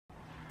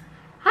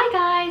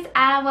guys,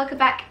 and welcome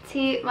back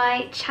to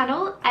my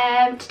channel.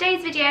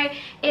 Today's video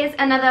is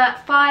another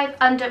 5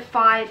 under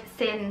 5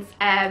 Syns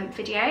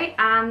video,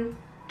 and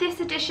this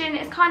edition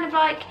is kind of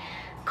like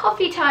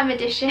coffee time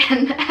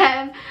edition.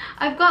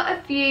 I've got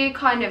a few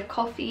kind of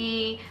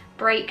coffee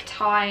break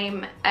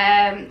time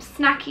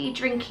snacky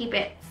drinky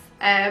bits,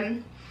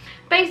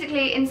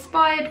 basically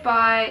inspired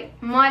by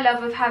my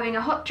love of having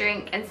a hot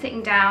drink and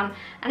sitting down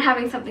and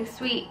having something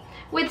sweet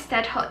with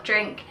said hot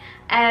drink.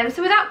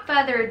 So without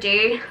further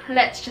ado,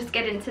 let's just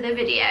get into the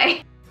video.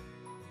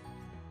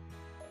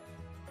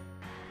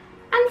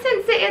 And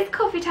since it is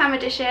coffee time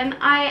edition,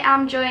 I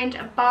am joined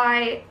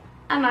by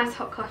a nice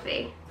hot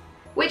coffee,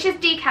 which is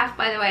decaf,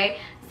 by the way.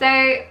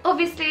 So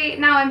obviously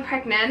now I'm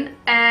pregnant,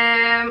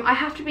 I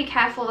have to be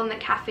careful on the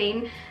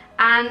caffeine,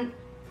 and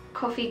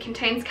coffee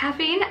contains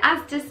caffeine,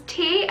 as does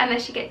tea,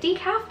 unless you get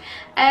decaf.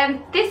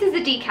 This is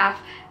a decaf.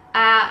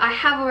 I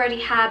have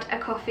already had a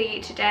coffee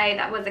today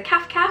that was a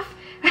caf.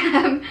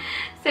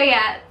 So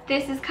yeah,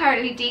 this is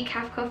currently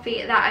decaf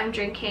coffee that I'm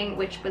drinking,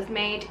 which was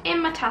made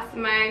in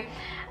Massimo.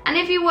 And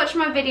if you watch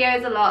my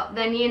videos a lot,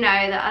 then you know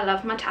that I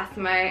love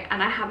Massimo,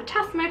 and I have a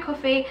Massimo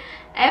coffee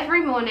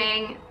every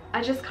morning.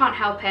 I just can't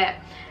help it.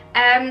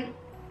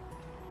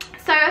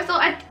 So I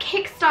thought I'd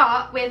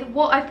kickstart with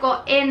what I've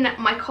got in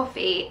my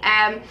coffee,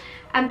 and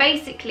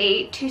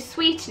basically to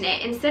sweeten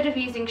it, instead of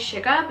using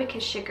sugar,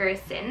 because sugar is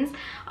Syns,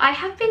 I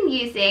have been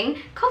using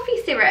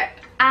coffee syrup.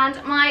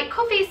 And my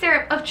coffee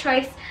syrup of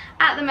choice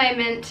at the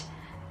moment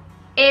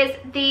is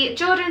the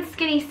Jordan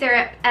Skinny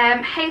Syrup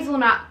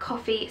hazelnut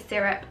coffee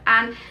syrup,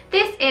 and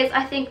this is,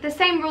 I think, the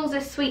same rules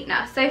as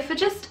sweetener. So for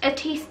just a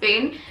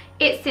teaspoon,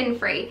 it's sin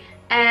free.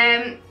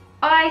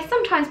 I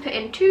sometimes put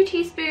in 2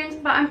 teaspoons,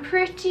 but I'm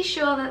pretty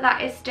sure that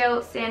that is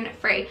still sin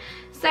free.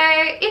 So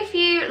if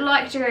you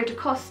like to go to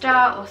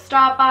Costa or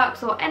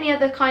Starbucks or any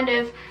other kind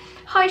of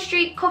high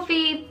street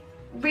coffee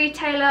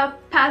retailer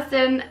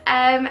person,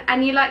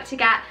 and you like to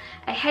get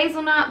a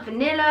hazelnut,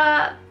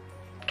 vanilla,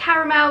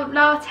 caramel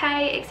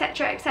latte,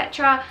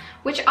 etc,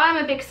 which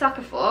I'm a big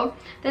sucker for,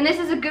 then this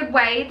is a good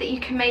way that you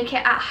can make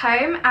it at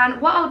home.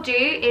 And what I'll do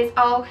is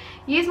I'll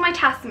use my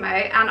Massimo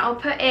and I'll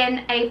put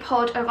in a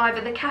pod of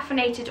either the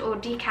caffeinated or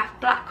decaf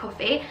black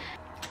coffee.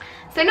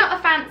 So not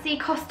a fancy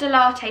Costa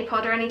latte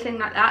pod or anything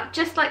like that,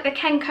 just like the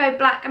Kenko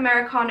black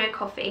Americano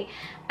coffee.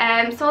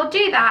 So I'll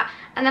do that,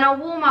 and then I'll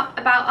warm up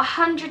about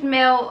 100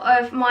 ml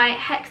of my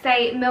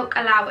Hexa milk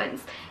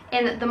allowance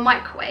in the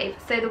microwave,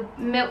 so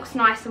the milk's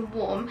nice and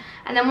warm.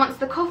 And then once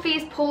the coffee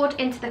is poured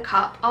into the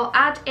cup, I'll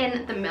add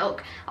in the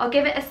milk, I'll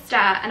give it a stir,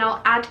 and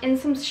I'll add in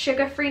some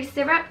sugar-free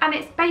syrup. And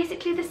it's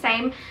basically the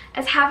same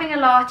as having a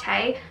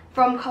latte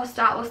from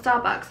Costa or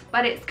Starbucks,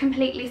 but it's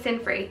completely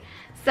sin-free.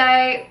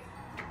 So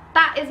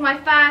that is my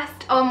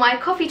first, on my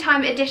coffee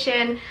time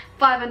edition,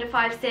 5 under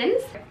 5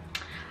 Syns.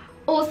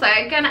 Also,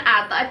 I'm going to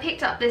add that I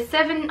picked up this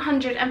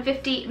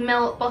 750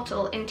 ml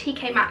bottle in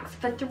TK Maxx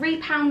for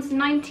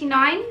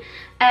 £3.99,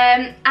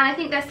 and I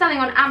think they're selling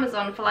on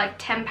Amazon for like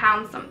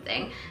 £10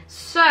 something.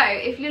 So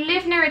if you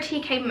live near a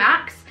TK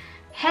Maxx,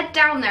 head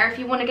down there if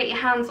you want to get your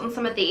hands on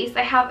some of these.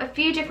 They have a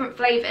few different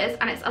flavours,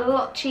 and it's a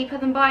lot cheaper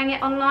than buying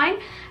it online.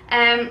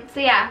 So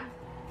yeah.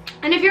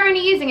 And if you're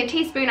only using a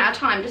teaspoon at a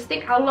time, just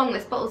think how long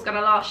this bottle's going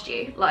to last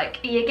you. Like,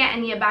 you're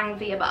getting your bang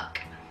for your buck.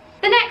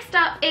 The next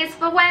up is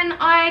for when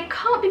I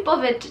can't be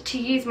bothered to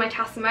use my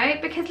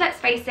Massimo, because let's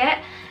face it,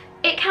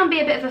 it can be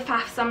a bit of a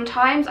faff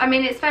sometimes. I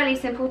mean, it's fairly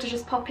simple to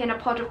just pop in a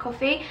pod of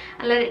coffee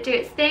and let it do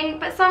its thing,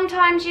 but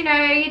sometimes, you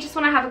know, you just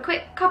want to have a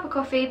quick cup of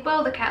coffee,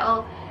 boil the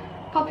kettle,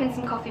 pop in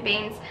some coffee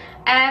beans.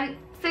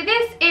 So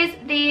this is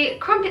the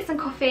Crumpets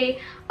Coffee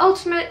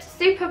Ultimate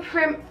Super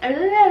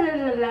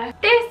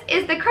This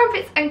is the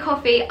Crumpets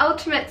Coffee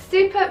Ultimate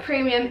Super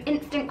Premium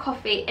Instant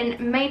Coffee in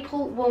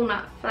Maple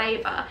Walnut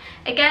flavour.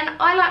 Again,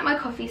 I like my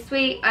coffee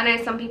sweet. I know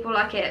some people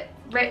like it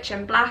rich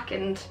and black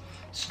and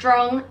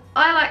strong.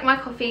 I like my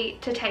coffee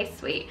to taste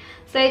sweet.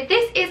 So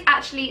this is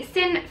actually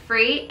sin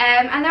free,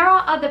 and there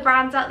are other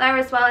brands out there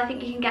as well. I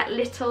think you can get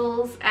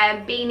Littles,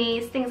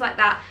 Beanies, things like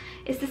that.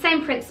 It's the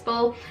same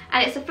principle,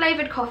 and it's a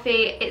flavoured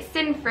coffee. It's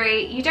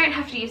sin-free. You don't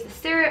have to use the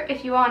syrup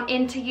if you aren't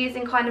into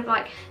using kind of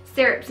like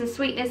syrups and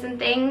sweeteners and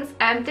things.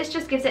 This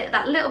just gives it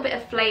that little bit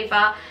of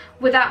flavour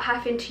without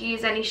having to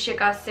use any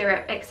sugar,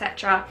 syrup,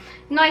 etc.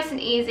 Nice and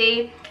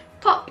easy.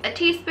 Pop a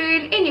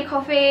teaspoon in your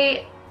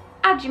coffee,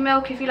 add your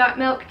milk if you like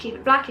milk, keep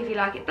it black if you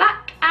like it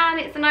black, and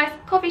it's a nice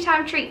coffee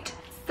time treat.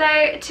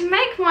 So to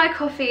make my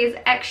coffees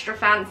extra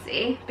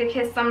fancy,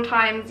 because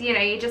sometimes, you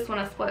know, you just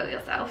want to spoil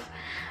yourself,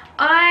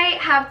 I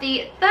have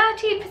the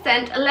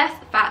 30% less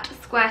fat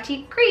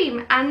squirty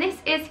cream, and this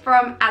is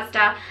from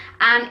Asda,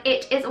 and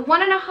it is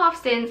 1.5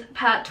 Syns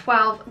per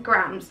 12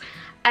 grams.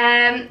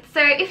 So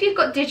if you've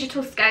got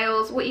digital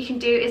scales, what you can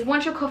do is,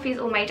 once your coffee is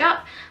all made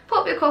up,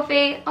 pop your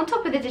coffee on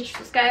top of the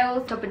digital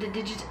scales,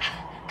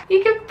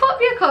 you can pop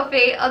your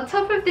coffee on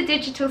top of the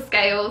digital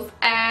scales,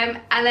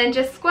 and then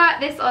just squirt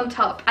this on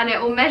top, and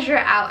it will measure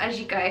it out as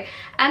you go.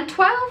 And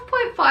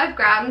 12.5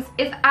 grams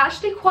is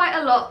actually quite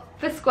a lot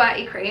for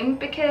squirty cream,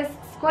 because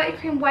squirty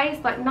cream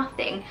weighs like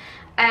nothing.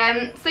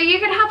 So you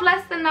can have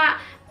less than that,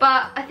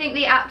 but I think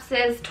the app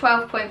says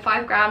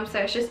 12.5 grams, so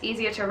it's just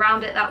easier to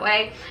round it that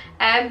way.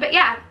 But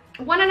yeah,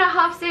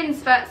 1.5 Syns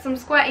for some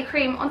squirty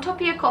cream on top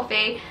of your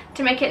coffee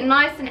to make it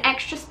nice and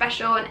extra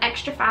special and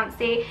extra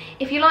fancy.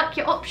 If you like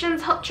your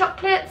options hot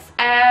chocolates,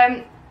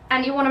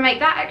 and you want to make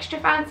that extra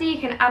fancy, you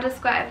can add a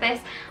squirt of this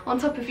on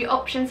top of your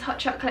options hot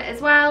chocolate as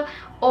well.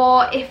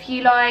 Or if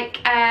you like,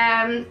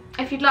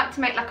 if you'd like to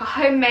make like a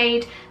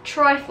homemade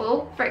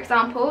trifle, for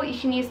example, you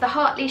can use the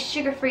Hartley's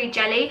sugar-free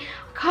jelly.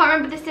 I can't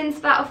remember the Syns for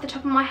that off the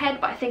top of my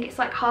head, but I think it's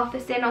like half a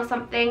Syn or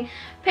something.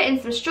 Put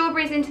in some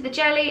strawberries into the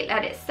jelly,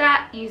 let it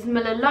set, use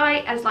Miller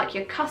Lite as like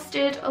your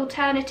custard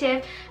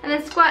alternative, and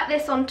then squirt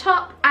this on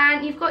top,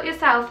 and you've got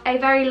yourself a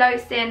very low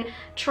Syn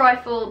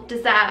trifle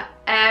dessert.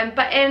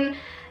 But in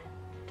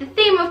the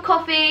theme of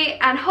coffee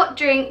and hot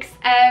drinks,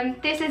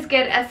 this is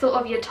good as sort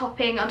of your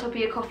topping on top of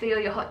your coffee or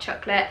your hot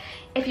chocolate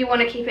if you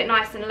want to keep it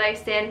nice and low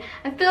Syn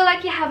and feel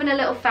like you're having a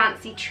little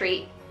fancy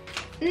treat.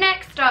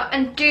 Next up,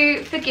 and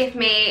do forgive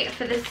me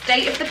for the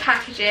state of the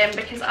packaging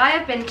because I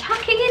have been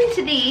tucking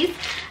into these,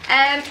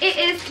 it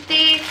is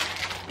the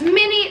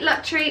mini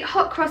luxury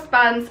hot cross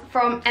buns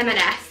from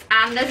M&S,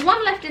 and there's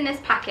one left in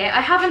this packet.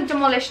 I haven't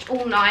demolished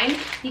all 9,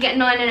 you get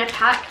 9 in a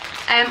pack.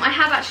 I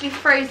have actually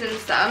frozen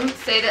some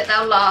so that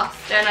they'll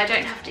last and I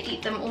don't have to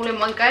eat them all in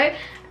one go,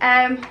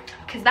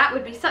 because that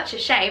would be such a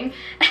shame.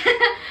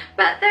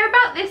 But they're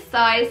about this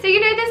size, so you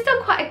know they're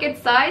still quite a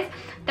good size.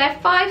 They're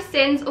 5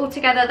 Syns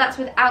altogether, that's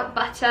without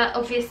butter.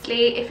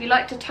 Obviously if you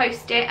like to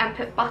toast it and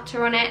put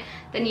butter on it,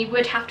 then you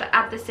would have to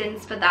add the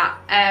Syns for that.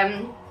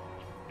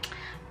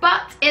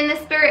 But in the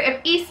spirit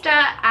of Easter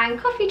and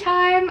coffee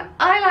time,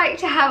 I like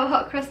to have a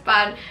hot cross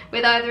bun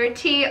with either a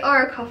tea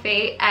or a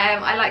coffee.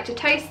 I like to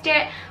toast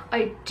it.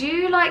 I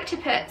do like to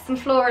put some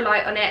Floral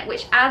Light on it,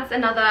 which adds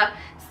another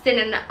Syn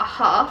and a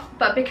half.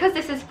 But because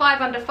this is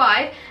 5 under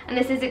 5, and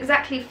this is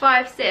exactly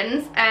 5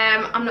 Syns,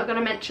 I'm not going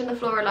to mention the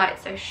Floral Light,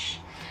 so shh.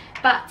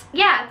 But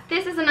yeah,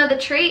 this is another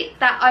treat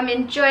that I'm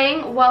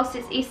enjoying whilst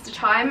it's Easter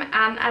time.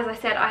 And as I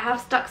said, I have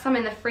stuck some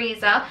in the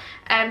freezer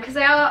because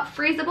they are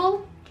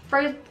freezable.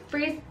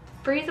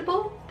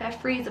 Freezable? They're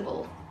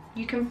freezable.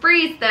 You can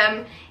freeze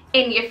them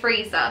in your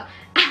freezer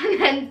and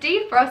then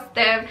defrost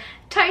them,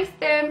 toast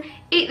them,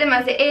 eat them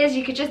as it is.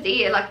 You could just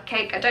eat it like a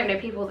cake. I don't know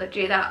people that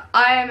do that.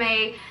 I am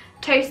a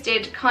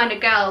toasted kind of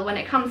girl when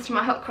it comes to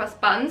my hot cross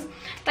buns.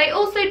 They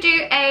also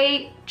do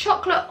a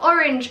chocolate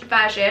orange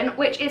version,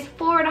 which is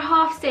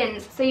 4.5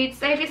 Syns, so you'd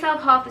save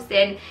yourself half a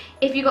Syn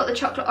if you got the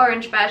chocolate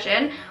orange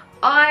version.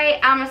 I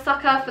am a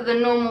sucker for the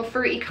normal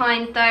fruity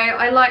kind though.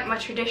 I like my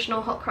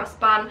traditional hot cross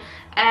bun,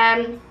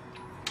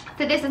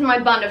 so this is my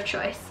bun of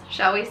choice,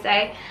 shall we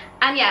say.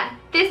 And yeah,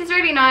 this is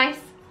really nice,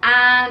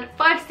 and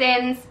 5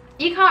 Syns,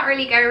 you can't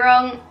really go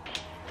wrong.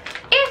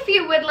 If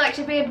you would like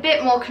to be a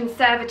bit more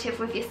conservative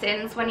with your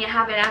Syns when you're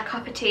having a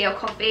cup of tea or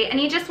coffee and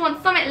you just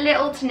want something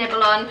little to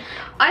nibble on,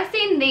 I've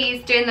seen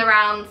these doing the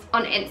rounds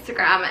on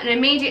Instagram and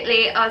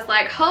immediately I was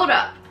like, hold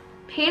up,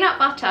 Peanut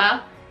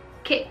Butter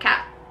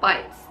KitKat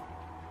Bites.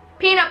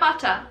 Peanut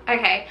butter,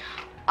 okay.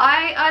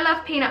 I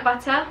love peanut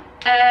butter.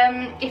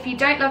 If you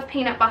don't love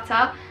peanut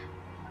butter,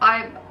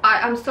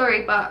 I'm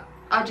sorry, but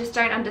I just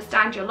don't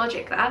understand your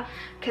logic there,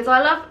 because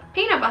I love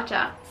peanut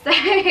butter. So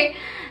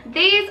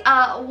these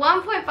are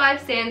 1.5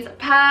 Syns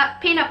per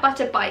peanut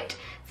butter bite.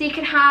 So you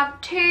can have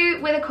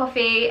 2 with a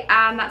coffee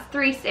and that's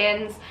 3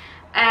 Syns.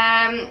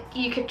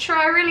 You could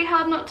try really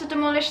hard not to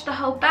demolish the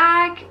whole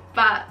bag,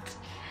 but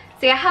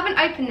see, I haven't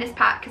opened this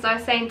pack because I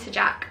was saying to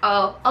Jack,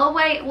 oh, I'll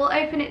wait, we'll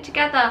open it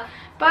together.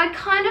 But I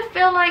kind of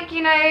feel like,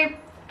 you know,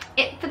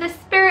 for the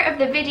spirit of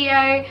the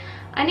video,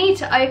 I need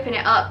to open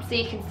it up so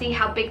you can see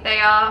how big they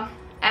are.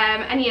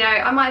 And you know,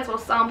 I might as well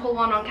sample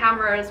one on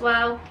camera as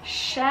well.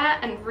 Share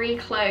and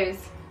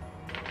reclose.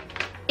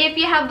 If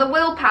you have the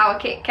willpower,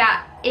 Kit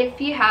Kat, if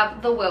you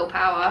have the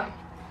willpower.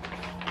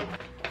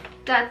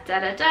 Da da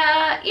da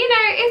da. You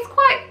know,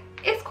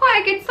 it's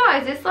quite a good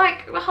size. It's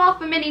like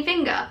half a mini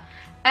finger.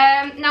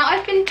 Now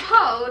I've been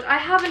told, I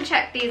haven't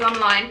checked these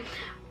online,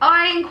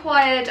 I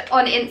inquired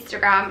on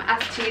Instagram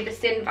as to the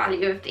Syn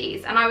value of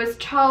these and I was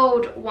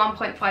told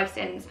 1.5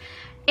 Syns.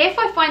 If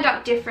I find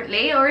out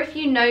differently, or if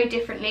you know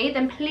differently,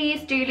 then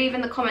please do leave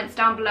in the comments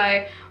down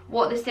below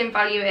what the Syn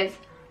value is.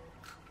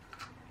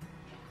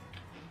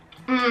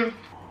 Oh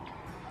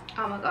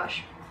my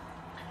gosh.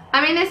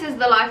 I mean, this is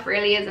the life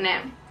really, isn't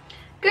it?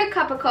 Good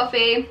cup of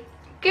coffee,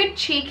 good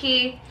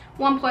cheeky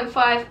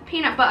 1.5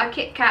 peanut butter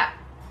KitKat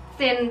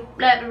Syn,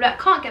 blah, blah, blah.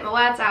 Can't get my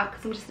words out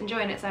because I'm just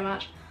enjoying it so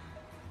much.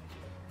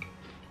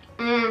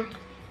 Now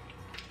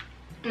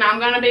I'm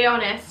gonna be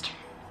honest,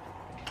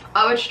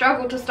 I would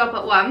struggle to stop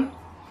at 1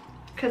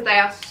 because they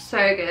are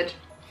so good.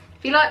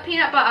 If you like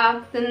peanut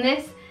butter, then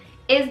this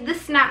is the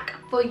snack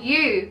for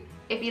you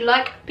if you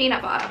like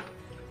peanut butter.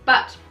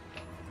 But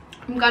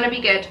I'm gonna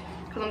be good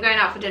because I'm going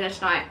out for dinner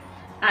tonight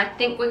and I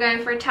think we're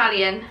going for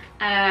Italian,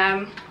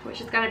 which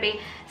is gonna be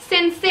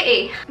Sin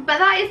City. But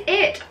that is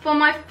it for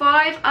my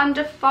 5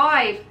 under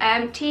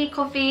 5 tea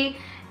coffee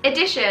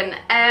edition.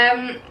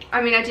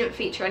 I mean, I didn't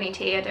feature any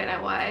tea, I don't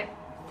know why I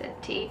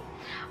said tea.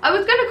 I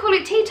was going to call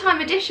it tea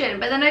time edition,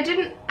 but then I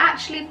didn't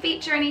actually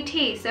feature any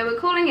tea, so we're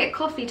calling it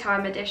coffee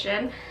time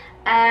edition.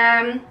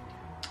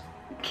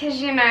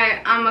 Because, you know,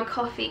 I'm a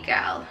coffee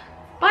girl.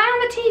 But I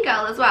am a tea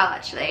girl as well,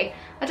 actually.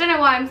 I don't know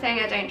why I'm saying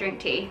I don't drink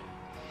tea.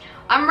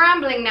 I'm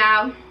rambling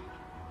now.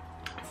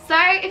 So,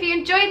 if you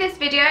enjoyed this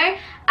video,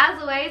 as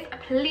always,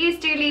 please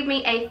do leave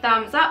me a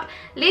thumbs up.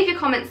 Leave your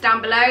comments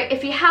down below.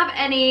 If you have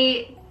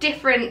any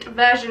different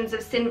versions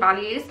of sin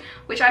values,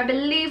 which I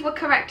believe were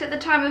correct at the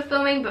time of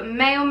filming, but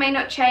may or may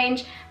not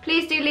change,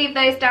 please do leave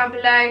those down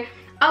below.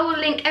 I will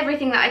link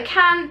everything that I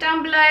can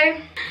down below.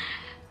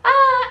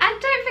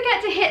 And don't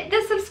forget to hit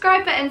the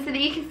subscribe button so that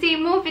you can see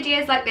more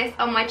videos like this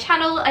on my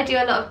channel. I do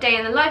a lot of day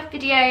in the life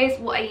videos,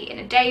 what I eat in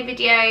a day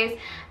videos,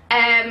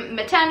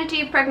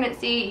 maternity,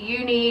 pregnancy,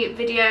 uni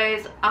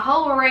videos, a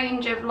whole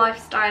range of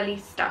lifestyle-y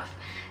stuff.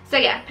 So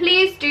yeah,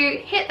 please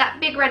do hit that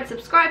big red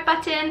subscribe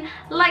button,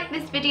 like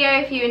this video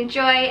if you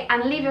enjoy,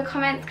 and leave your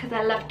comments because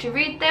I love to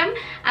read them.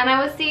 And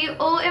I will see you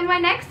all in my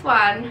next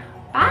one.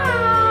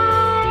 Bye!